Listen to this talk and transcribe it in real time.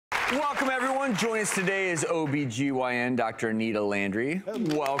Welcome, everyone. Joining us today is OB-GYN Dr. Anita Landry.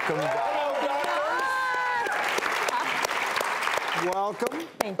 Welcome, Welcome.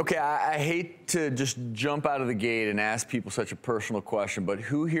 Okay, I hate to just jump out of the gate and ask people such a personal question, but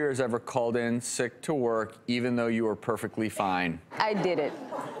who here has ever called in sick to work even though you were perfectly fine? I did it.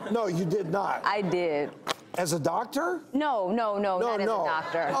 No, you did not. I did. As a doctor? No, not as a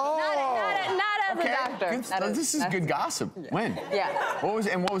doctor. Oh. Not as a doctor. This is good gossip. When? Yeah. What was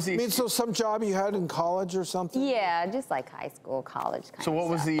the? I mean, so some job you had in college or something? Yeah, just like high school, college kind So of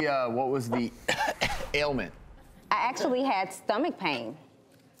what was the ailment? I actually had stomach pain.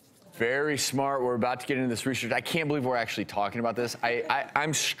 Very smart. We're about to get into this research. I can't believe we're actually talking about this.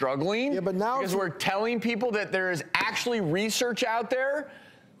 I'm struggling. Yeah, but now because we're telling people that there is actually research out there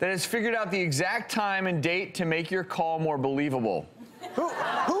that has figured out the exact time and date to make your call more believable. Who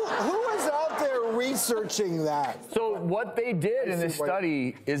is out there researching that? So what they did in this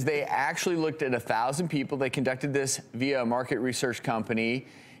study is they actually looked at 1,000 people. They conducted this via a market research company,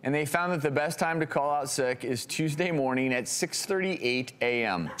 and they found that the best time to call out sick is Tuesday morning at 6:38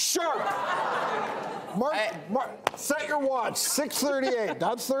 a.m. Sure. Set your watch, 6:38,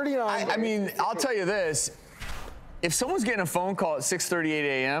 not 39. I mean, I'll tell you this. If someone's getting a phone call at 6:38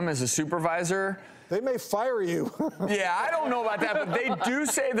 a.m. as a supervisor, they may fire you. Yeah, I don't know about that, but they do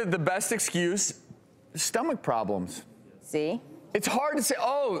say that the best excuse is stomach problems. See? It's hard to say,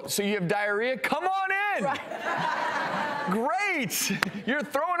 oh, so you have diarrhea? Come on in. Right. Great. You're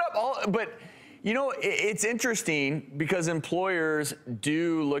throwing up all, but you know, it's interesting because employers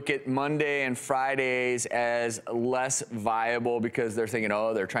do look at Monday and Fridays as less viable because they're thinking,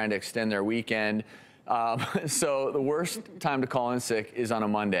 oh, they're trying to extend their weekend. So the worst time to call in sick is on a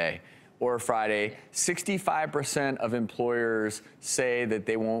Monday or a Friday. 65% of employers say that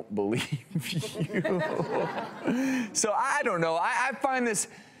they won't believe you. So I don't know. I find this.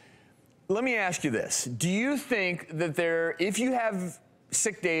 Let me ask you this. Do you think that if you have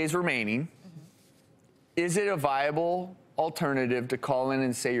sick days remaining, is it a viable alternative to call in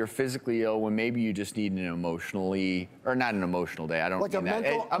and say you're physically ill when maybe you just need an emotionally, or not an emotional day, I don't like mean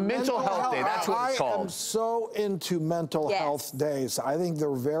that. A mental health day, that's what it's called. I am so into mental health days. I think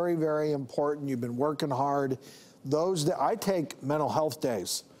they're very, very important. You've been working hard. I take mental health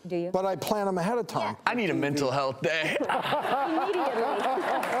days. Do you? But I plan them ahead of time. I need a mental health day. Immediately.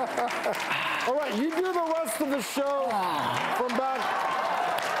 All right, you do the rest of the show from back.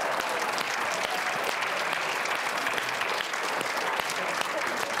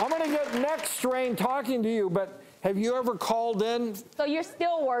 I'm going to get next strain talking to you, but have you ever called in? So you're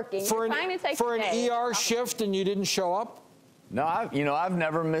still working. For an ER shift and you didn't show up? No, I've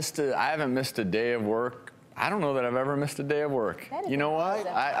never missed I haven't missed a day of work. I don't know that I've ever missed a day of work. You know what?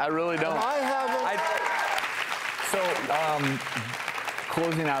 I really don't. I haven't.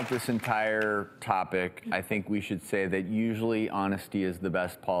 Closing out this entire topic, I think we should say that usually honesty is the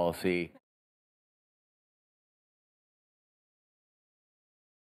best policy.